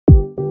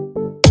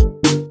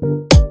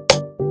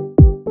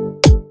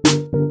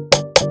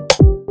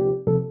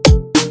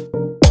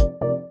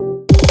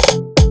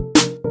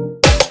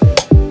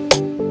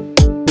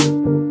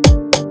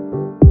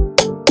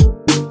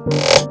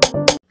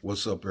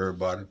what's up,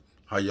 everybody?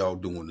 How y'all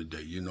doing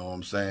today? You know what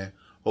I'm saying?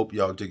 Hope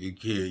y'all taking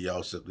care of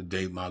yourself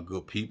today, my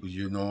good people.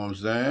 You know what I'm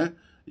saying?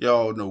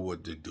 Y'all know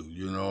what to do.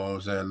 You know what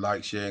I'm saying?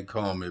 Like, share, and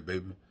comment,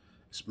 baby.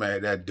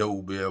 Smack that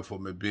doorbell for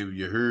me, baby.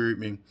 You heard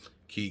me?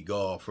 Keep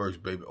God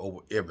first, baby, over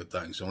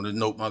everything. So on this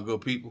note, my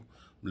good people,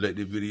 let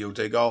this video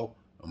take off.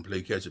 I'm going to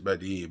play catch up at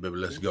the end, baby.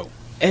 Let's go.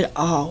 At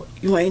all.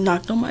 You ain't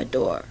knocked on my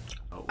door.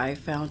 I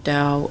found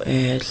out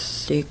at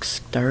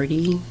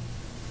 6:30.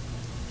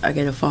 I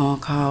get a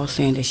phone call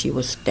saying that she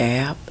was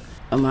stabbed.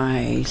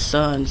 My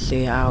son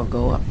said I'll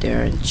go up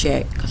there and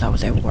check because I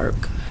was at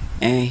work.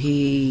 And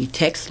he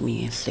texted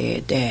me and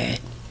said that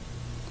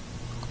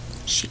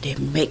she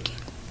didn't make it.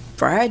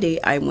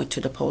 Friday, I went to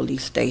the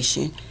police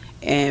station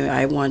and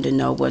I wanted to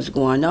know what's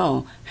going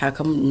on. How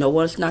come no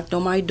one's knocked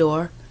on my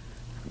door?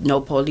 No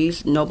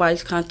police,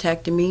 nobody's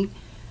contacted me.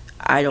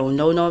 I don't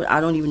know, I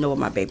don't even know where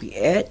my baby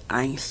at.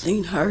 I ain't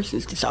seen her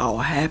since this all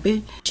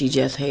happened. She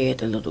just had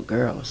the little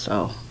girl,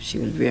 so she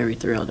was very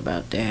thrilled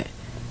about that.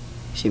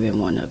 She been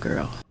wanting a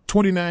girl.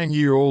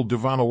 29-year-old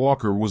Devonna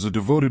Walker was a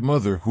devoted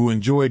mother who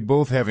enjoyed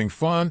both having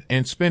fun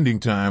and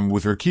spending time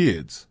with her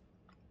kids.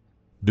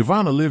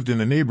 Devonna lived in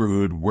a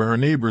neighborhood where her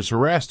neighbors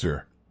harassed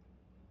her.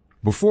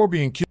 Before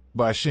being killed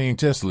by Shane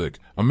Teslick,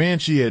 a man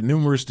she had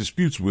numerous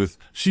disputes with,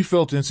 she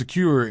felt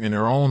insecure in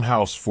her own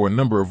house for a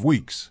number of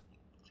weeks.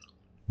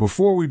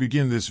 Before we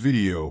begin this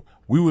video,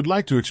 we would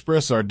like to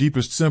express our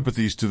deepest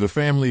sympathies to the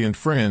family and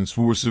friends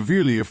who were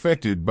severely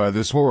affected by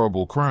this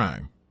horrible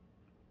crime.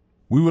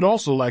 We would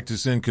also like to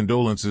send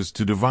condolences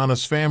to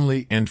Devonna's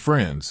family and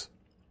friends.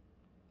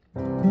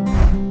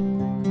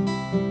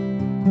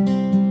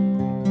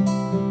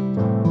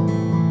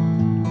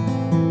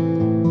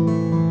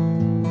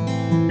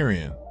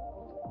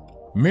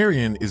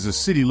 Marion is a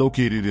city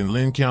located in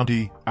Lynn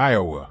County,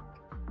 Iowa.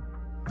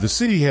 The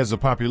city has a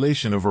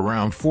population of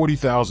around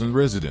 40,000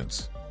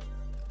 residents.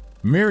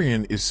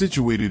 Marion is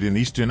situated in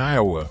eastern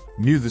Iowa,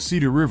 near the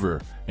Cedar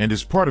River, and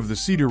is part of the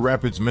Cedar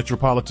Rapids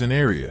metropolitan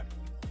area.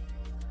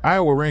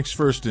 Iowa ranks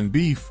first in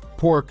beef,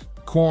 pork,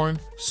 corn,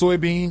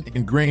 soybean,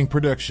 and grain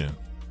production.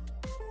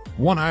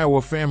 One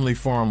Iowa family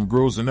farm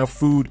grows enough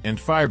food and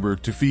fiber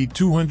to feed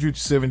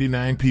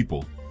 279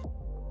 people.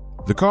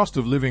 The cost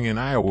of living in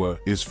Iowa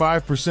is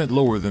 5%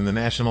 lower than the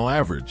national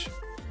average.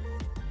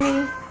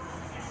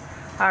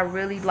 I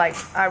really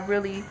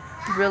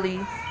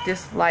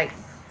dislike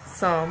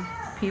some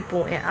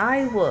people in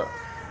Iowa.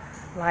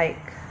 Like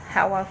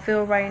how I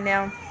feel right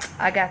now.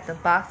 I got the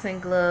boxing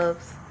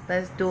gloves.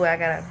 Let's do it. I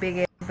got a big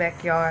ass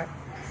backyard.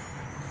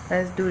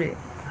 Let's do it.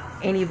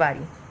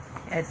 Anybody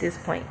at this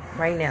point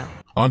right now.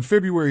 On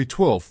February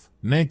 12,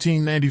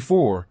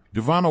 1994,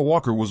 Devonna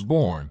Walker was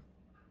born.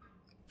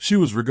 She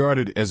was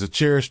regarded as a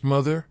cherished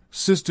mother,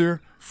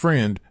 sister,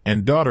 friend,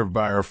 and daughter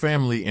by her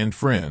family and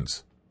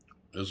friends.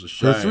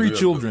 Her three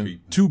children,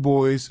 2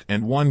 boys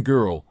and 1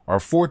 girl, are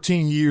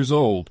 14 years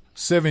old,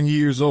 7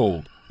 years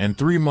old, and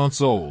 3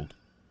 months old.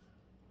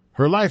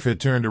 Her life had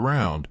turned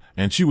around,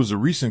 and she was a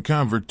recent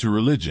convert to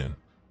religion.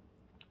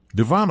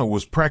 Devonna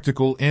was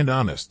practical and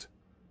honest.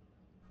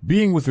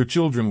 Being with her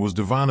children was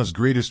Devonna's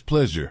greatest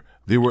pleasure.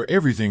 They were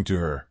everything to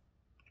her.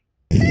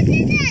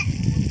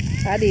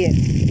 I did.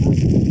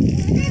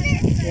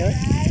 Yep.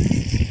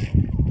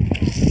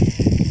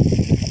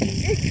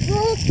 It's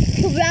called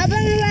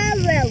Robin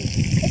Railroad.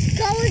 It's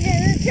called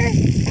the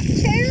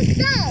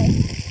Turtle.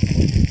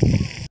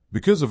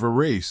 Because of her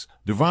race,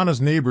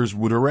 Devonna's neighbors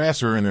would harass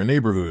her in her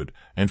neighborhood,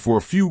 and for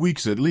a few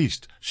weeks at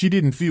least, she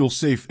didn't feel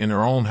safe in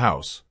her own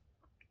house.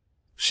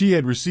 She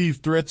had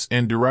received threats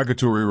and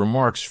derogatory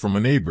remarks from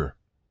a neighbor.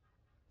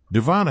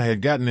 Devonna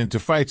had gotten into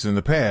fights in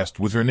the past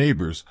with her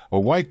neighbors, a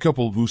white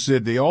couple who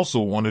said they also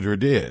wanted her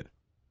dead.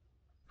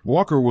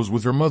 Walker was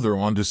with her mother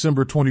on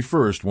December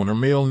 21st when her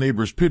male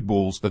neighbor's pit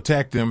bulls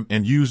attacked them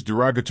and used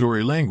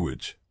derogatory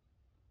language.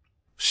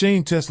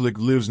 Shane Teslick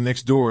lives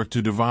next door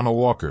to Devonna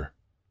Walker.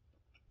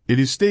 It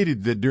is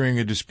stated that during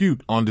a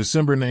dispute on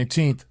December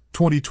 19,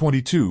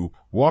 2022,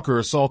 Walker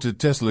assaulted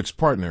Teslick's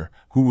partner,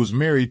 who was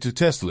married to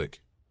Teslick.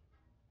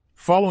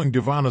 Following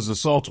Devonna's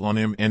assault on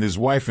him and his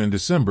wife in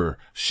December,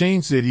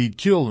 Shane said he'd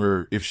kill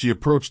her if she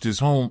approached his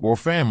home or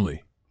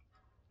family.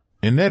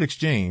 In that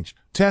exchange,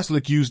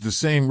 Teslick used the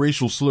same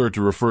racial slur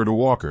to refer to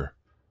Walker.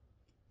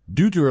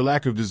 Due to her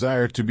lack of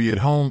desire to be at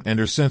home and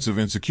her sense of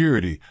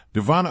insecurity,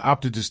 Devonna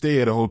opted to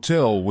stay at a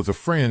hotel with a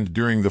friend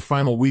during the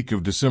final week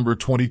of December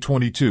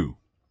 2022.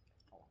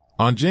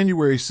 On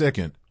January 2,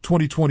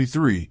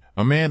 2023,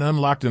 a man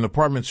unlocked an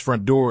apartment's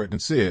front door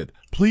and said,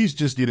 "Please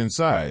just get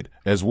inside,"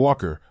 as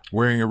Walker,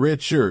 wearing a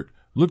red shirt,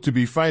 looked to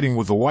be fighting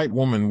with a white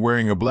woman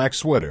wearing a black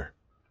sweater.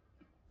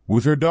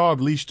 With her dog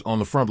leashed on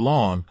the front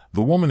lawn,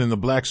 the woman in the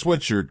black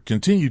sweatshirt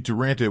continued to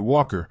rant at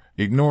Walker,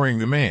 ignoring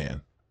the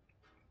man.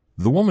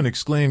 The woman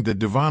exclaimed that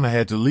Devonna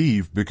had to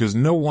leave because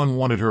no one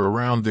wanted her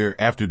around there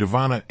after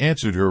Devonna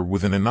answered her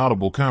with an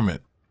inaudible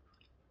comment.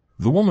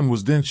 The woman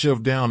was then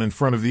shoved down in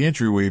front of the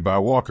entryway by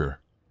Walker.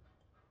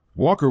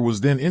 Walker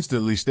was then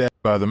instantly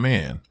stabbed by the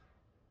man.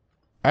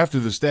 After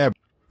the stab,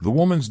 The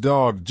woman's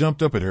dog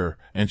jumped up at her,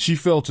 and she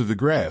fell to the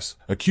grass,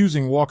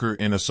 accusing Walker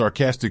in a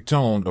sarcastic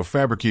tone of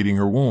fabricating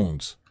her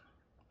wounds.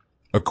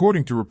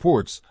 According to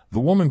reports, the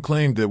woman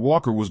claimed that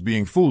Walker was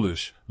being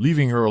foolish,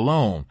 leaving her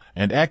alone,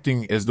 and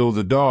acting as though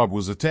the dog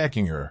was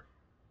attacking her.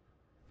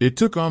 It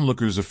took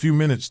onlookers a few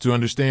minutes to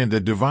understand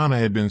that Devonna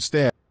had been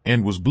stabbed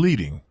and was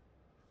bleeding.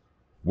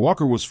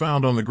 Walker was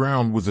found on the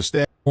ground with a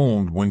stab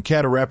wound when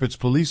Caddo Rapids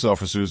police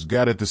officers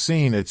got at the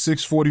scene at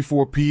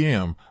 6:44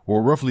 p.m.,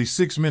 or roughly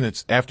 6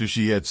 minutes after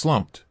she had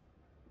slumped.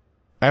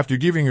 After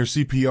giving her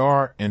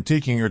CPR and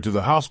taking her to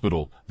the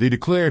hospital, they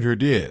declared her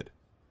dead.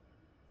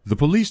 The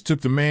police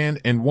took the man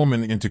and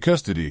woman into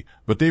custody,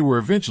 but they were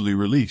eventually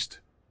released.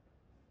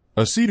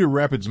 A Cedar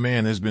Rapids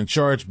man has been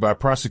charged by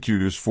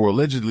prosecutors for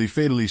allegedly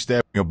fatally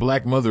stabbing a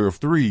black mother of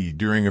 3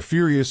 during a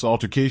furious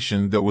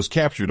altercation that was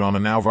captured on a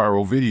now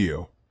viral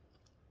video.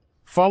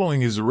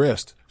 Following his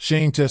arrest,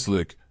 Shane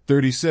Teslick,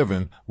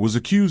 37, was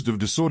accused of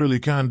disorderly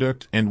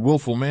conduct and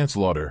willful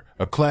manslaughter,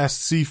 a Class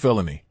C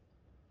felony.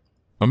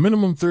 A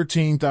minimum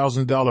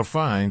 $13,000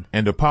 fine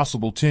and a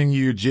possible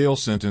 10-year jail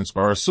sentence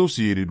are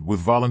associated with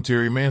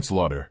voluntary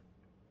manslaughter.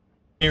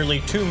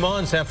 Nearly 2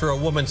 months after a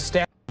woman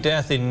stabbed to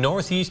death in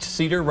northeast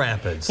Cedar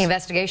Rapids. The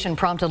investigation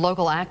prompted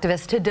local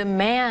activists to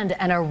demand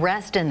an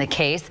arrest in the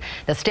case.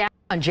 The stabbing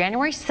on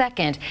January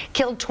 2nd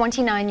killed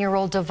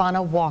 29-year-old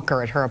Devonna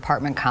Walker at her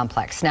apartment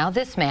complex. Now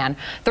this man,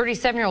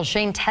 37-year-old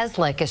Shane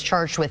Teslick, is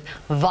charged with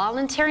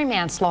voluntary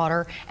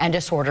manslaughter and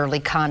disorderly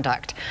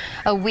conduct.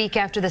 A week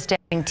after the stabbing,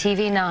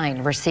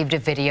 TV9 received a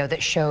video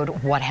that showed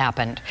what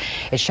happened.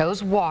 It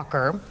shows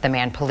Walker, the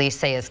man police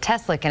say is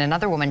Teslick, and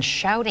another woman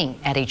shouting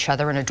at each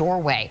other in a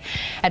doorway.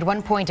 At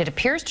one point, it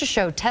appears to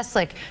show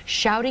Teslick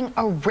shouting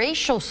a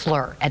racial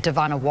slur at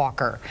Devonna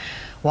Walker.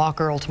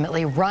 Walker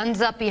ultimately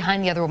runs up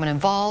behind the other woman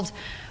involved,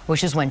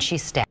 which is when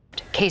she's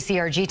stabbed.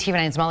 KCRG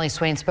TV9's Molly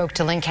Swain spoke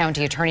to Lynn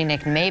County Attorney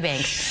Nick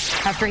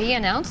Maybanks after he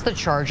announced the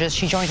charges.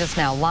 She joins us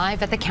now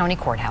live at the county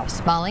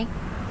courthouse. Molly?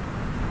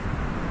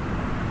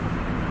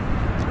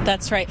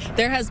 That's right.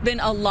 There has been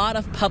a lot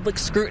of public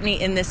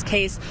scrutiny in this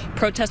case.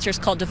 Protesters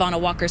called Devonna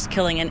Walker's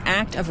killing an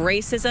act of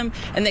racism,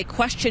 and they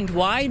questioned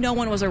why no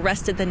one was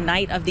arrested the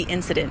night of the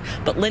incident.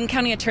 But Lynn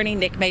County Attorney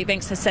Nick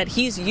Maybanks has said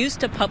he's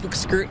used to public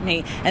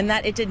scrutiny and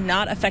that it did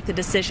not affect the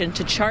decision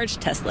to charge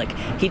Teslick.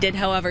 He did,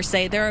 however,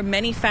 say there are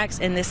many facts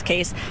in this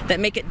case that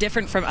make it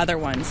different from other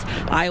ones.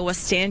 Iowa's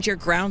Stand Your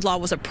Ground law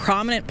was a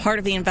prominent part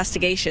of the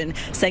investigation,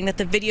 saying that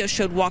the video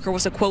showed Walker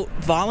was a, quote,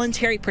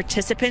 voluntary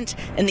participant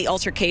in the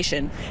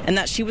altercation, and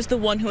that she was the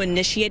one who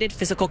initiated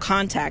physical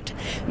contact.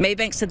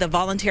 Maybanks said the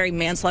voluntary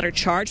manslaughter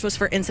charge was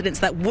for incidents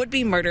that would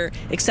be murder,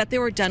 except they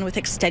were done with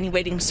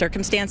extenuating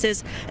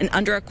circumstances and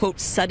under a, quote,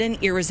 sudden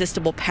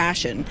irresistible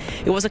passion.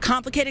 It was a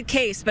complicated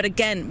case, but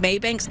again,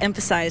 Maybanks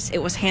emphasized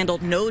it was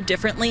handled no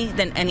differently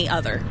than any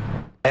other.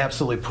 I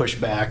absolutely push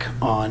back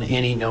on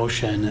any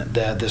notion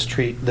that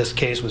this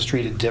case was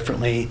treated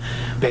differently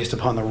based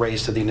upon the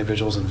race of the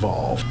individuals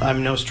involved.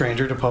 I'm no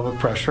stranger to public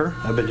pressure.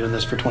 I've been doing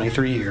this for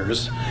 23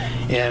 years,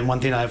 and one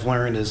thing I've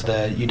learned is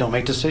that you don't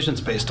make decisions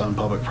based on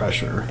public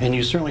pressure, and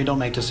you certainly don't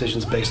make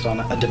decisions based on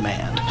a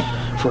demand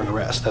for an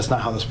arrest. That's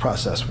not how this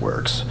process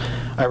works.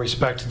 I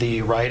respect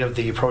the right of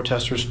the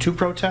protesters to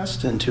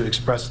protest and to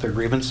express their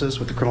grievances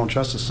with the criminal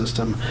justice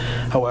system.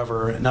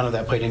 However, none of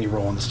that played any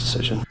role in this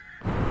decision.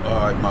 All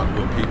right, my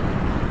good people,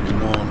 you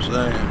know what I'm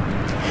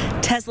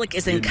saying? Teslick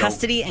is in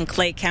custody in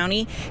Clay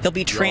County. He'll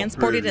be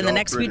transported in the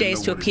next few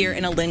days to appear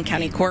in a Lynn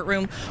County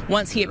courtroom.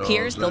 Once he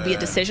appears, there'll be a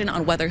decision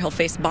on whether he'll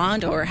face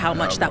bond or how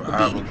much that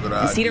will be.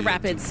 In Cedar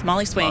Rapids,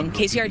 Molly Swain,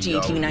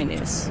 KCRG TV9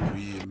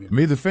 News.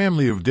 May the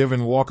family of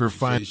Devon Walker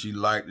find... She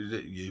liked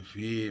it, you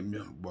feel me?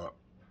 But,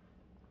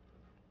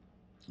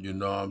 you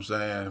know what I'm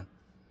saying?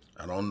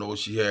 I don't know if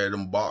she had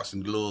them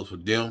boxing gloves for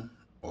them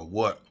or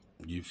what,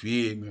 you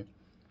feel me?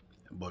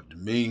 But to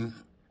me,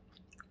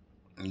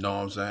 you know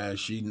what I'm saying,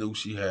 she knew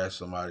she had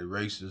somebody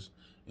racist,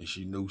 and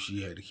she knew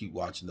she had to keep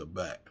watching her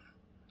back.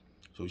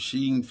 So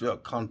she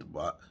felt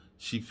comfortable.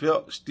 She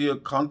felt still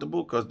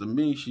comfortable because to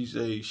me, she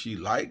said she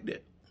liked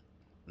it.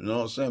 You know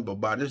what I'm saying? But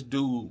by this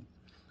dude,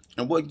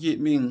 and what get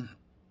me,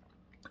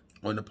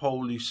 when the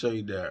police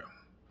say that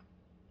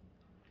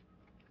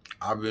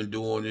I've been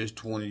doing this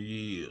 20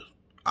 years,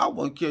 I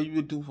wouldn't care you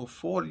been doing for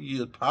 40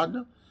 years,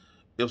 partner.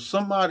 If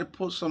somebody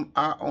put some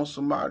eye on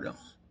somebody,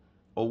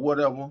 or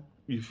whatever,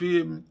 you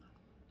feel me?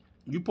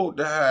 You supposed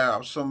to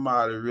have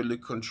somebody really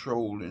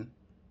controlling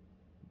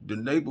the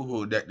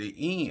neighborhood that they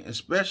in,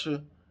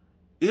 especially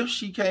if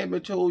she came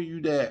and told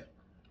you that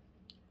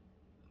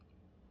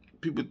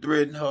people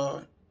threaten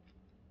her,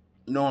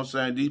 you know what I'm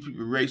saying, these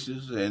people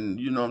racist, and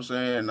you know what I'm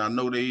saying, I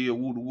know they here,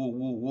 woo, woo,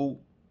 woo, woo.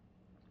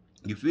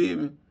 You feel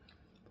me?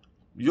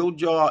 Your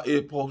job is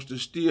supposed to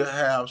still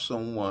have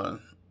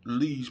someone at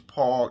least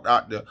parked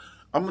out there.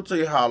 I'm going to tell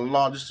you how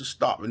long this to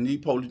stop, and these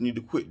police need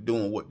to quit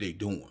doing what they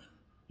doing.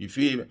 You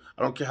feel me?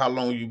 I don't care how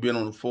long you've been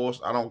on the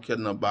force. I don't care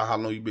nothing about how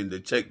long you've been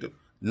detective.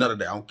 None of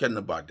that. I don't care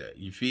nothing about that.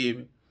 You feel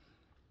me?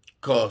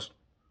 Because,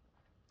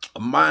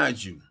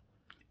 mind you,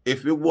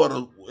 if it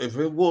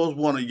was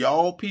one of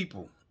y'all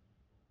people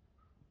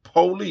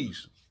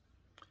police,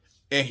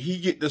 and he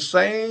get the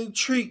same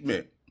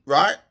treatment,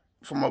 right,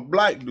 from a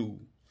black dude,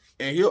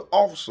 and he an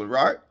officer,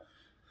 right,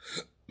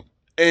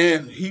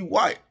 and he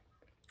white,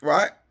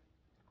 right,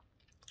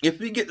 if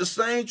he get the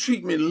same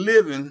treatment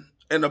living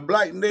in a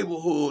black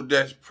neighborhood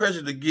that's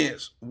prejudiced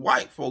against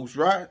white folks,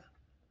 right,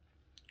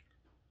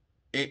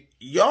 and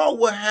y'all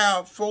will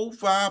have 4,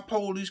 5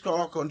 police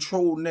cars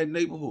controlling that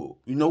neighborhood.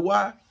 You know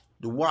why?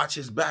 To watch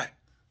his back,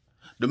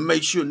 to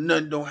make sure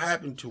nothing don't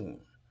happen to him.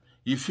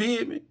 You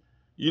feel me?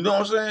 You know what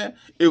I'm saying?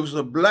 If it was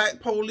a black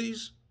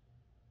police,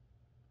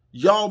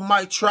 y'all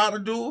might try to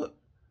do it,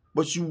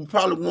 but you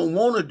probably won't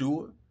want to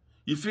do it.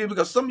 You feel me?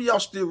 Because some of y'all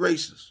still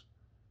racist.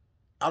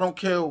 I don't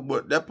care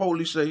what that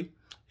police say.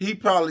 He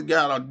probably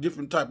got a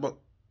different type of,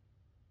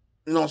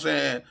 you know what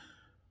I'm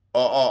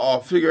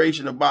saying,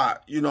 figuration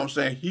about, you know what I'm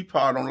saying, he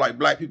probably don't like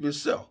black people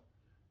himself.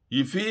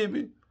 You feel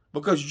me?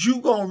 Because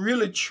you going to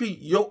really treat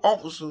your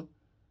officer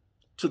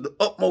to the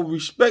utmost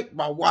respect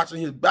by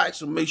watching his back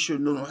to make sure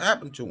nothing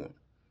happen to him.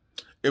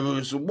 If it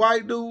was a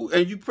white dude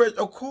and you press,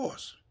 of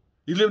course.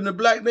 You live in a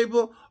black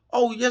neighborhood,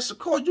 oh yes, of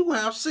course, you're going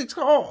to have 6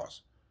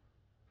 cars.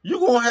 You're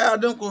going to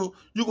have them,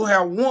 you're going to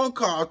have 1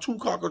 car, 2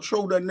 car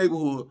control that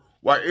neighborhood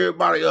while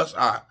everybody else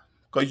out.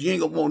 Because you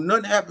ain't going to want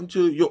nothing happen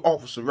to your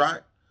officer,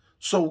 right?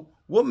 So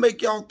what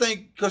make y'all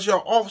think because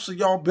y'all officer,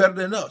 y'all better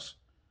than us?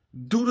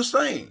 Do the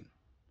same.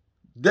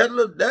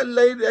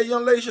 That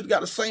young lady should have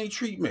got the same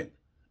treatment.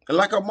 And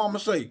like her mama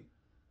say,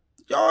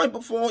 y'all ain't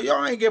performing,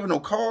 y'all ain't giving no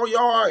call,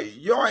 y'all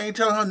ain't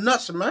telling her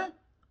nothing, man.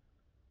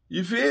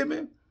 You feel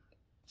me?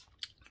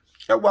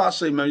 That's why I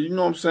say, man, you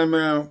know what I'm saying,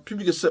 man?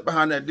 People can sit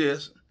behind that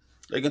desk.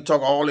 They can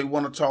talk all they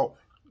want to talk.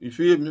 You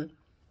feel me?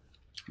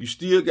 You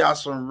still got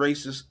some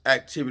racist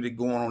activity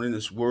going on in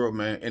this world,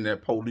 man, in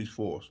that police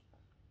force.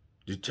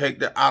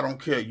 Detective, I don't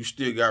care. You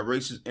still got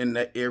racists in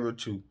that area,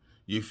 too.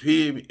 You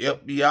feel me?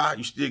 FBI,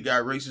 you still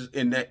got racists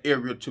in that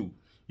area, too.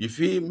 You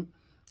feel me?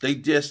 They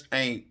just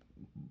ain't,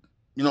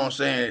 you know what I'm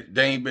saying?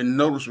 They ain't been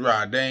noticed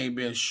right. They ain't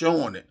been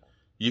showing it.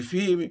 You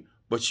feel me?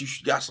 But you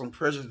got some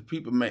prejudiced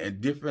people, man, in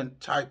different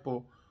type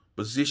of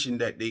position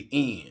that they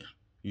in.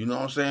 You know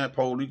what I'm saying?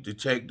 Police,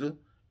 detective,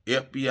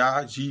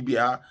 FBI,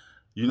 GBI,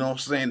 you know what I'm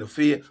saying? The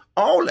Fed,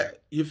 all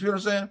that. You feel what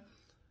I'm saying?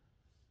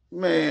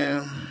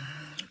 Man,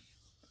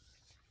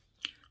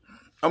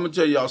 I'm going to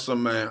tell y'all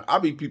something, man. I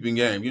be peeping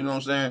game, you know what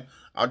I'm saying?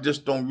 I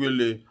just don't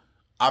really,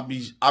 I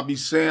be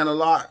saying a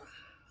lot.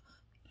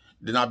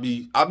 Then I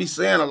be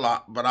saying a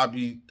lot, but I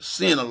be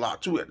seeing a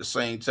lot too at the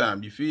same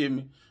time. You feel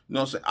me? You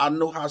know what I'm saying? I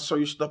know how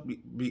certain stuff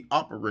be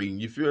operating.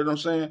 You feel what I'm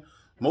saying?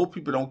 Most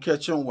people don't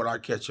catch on what I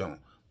catch on.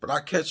 But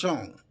I catch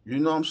on. You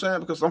know what I'm saying?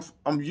 Because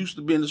I'm used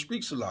to being in the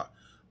streets a lot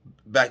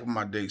back in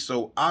my day.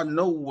 So I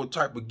know what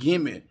type of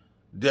gimmick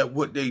that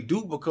what they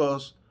do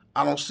because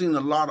I don't seen a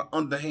lot of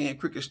underhand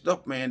cricket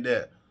stuff, man,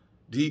 that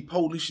the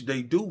police,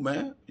 they do,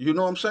 man. You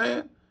know what I'm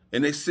saying?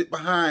 And they sit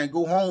behind,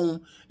 go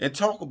home, and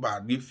talk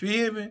about it. You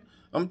feel me?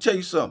 I'm going to tell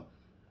you something.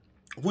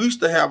 We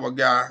used to have a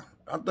guy,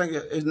 I think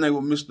his name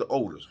was Mr.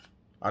 Otis.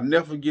 I'll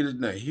never forget his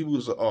name. He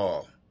was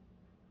a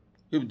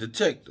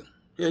detective.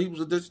 Yeah, he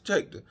was a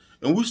detective.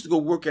 And we used to go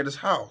work at his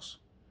house.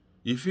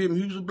 You feel me?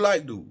 He was a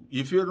black dude.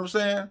 You feel what I'm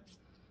saying?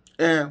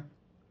 And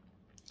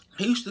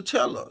he used to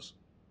tell us,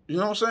 you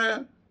know what I'm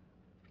saying?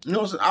 You know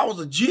what I'm saying? I was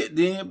a jit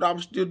then, but I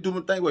was still doing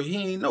my thing, but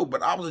he ain't know.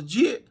 But I was a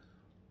jit.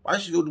 I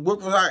used to go to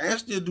work for him and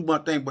still do my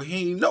thing, but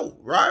he ain't know,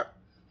 right?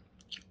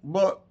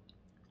 But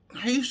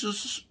he used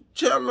to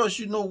tell us,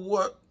 you know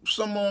what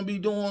someone be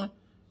doing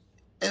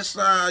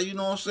inside, you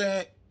know what I'm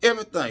saying?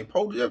 Everything,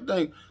 police,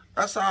 everything.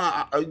 That's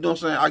how, you know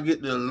what I'm saying, I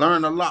get to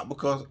learn a lot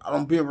because I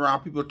don't be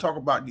around people to talk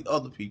about the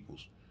other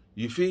people's.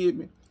 You feel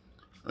me?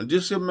 And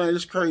this here, man,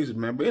 it's crazy,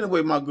 man. But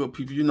anyway, my good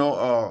people, you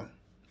know,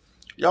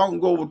 y'all can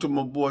go over to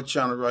my boy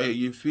channel right here.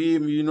 You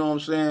feel me? You know what I'm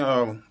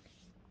saying?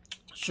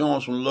 Show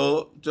him some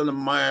love. Tell him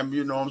Miami,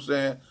 you know what I'm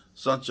saying?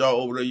 Sent y'all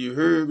over there, you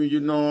heard me, you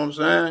know what I'm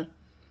saying?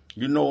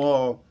 You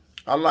know,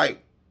 I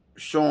like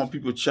showing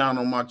people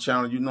channel on my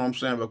channel, you know what I'm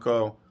saying?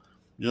 Because,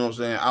 you know what I'm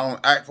saying, I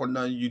don't act for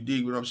nothing, you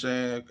dig what I'm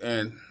saying?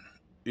 And,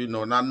 you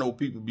know, and I know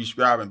people be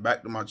subscribing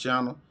back to my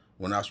channel.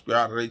 When I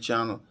subscribe to their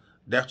channel,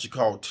 that's what you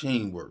call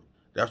teamwork.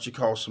 That's what you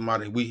call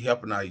somebody, we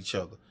helping out each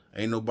other.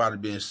 Ain't nobody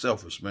being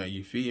selfish, man.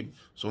 You feel me?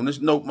 So on this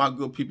note, my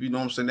good people, you know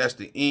what I'm saying? That's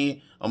the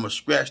end. I'm going to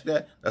scratch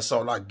that. That's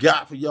all I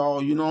got for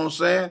y'all, you know what I'm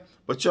saying?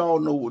 But y'all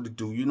know what to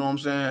do, you know what I'm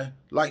saying?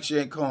 Like,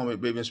 share, and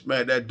comment, baby, and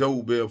smash that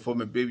doorbell for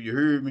me, baby. You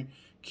heard me?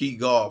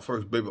 Keep God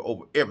first, baby,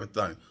 over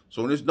everything.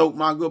 So on this note,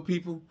 my good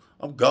people,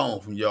 I'm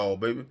gone from y'all,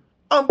 baby.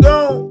 I'm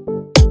gone.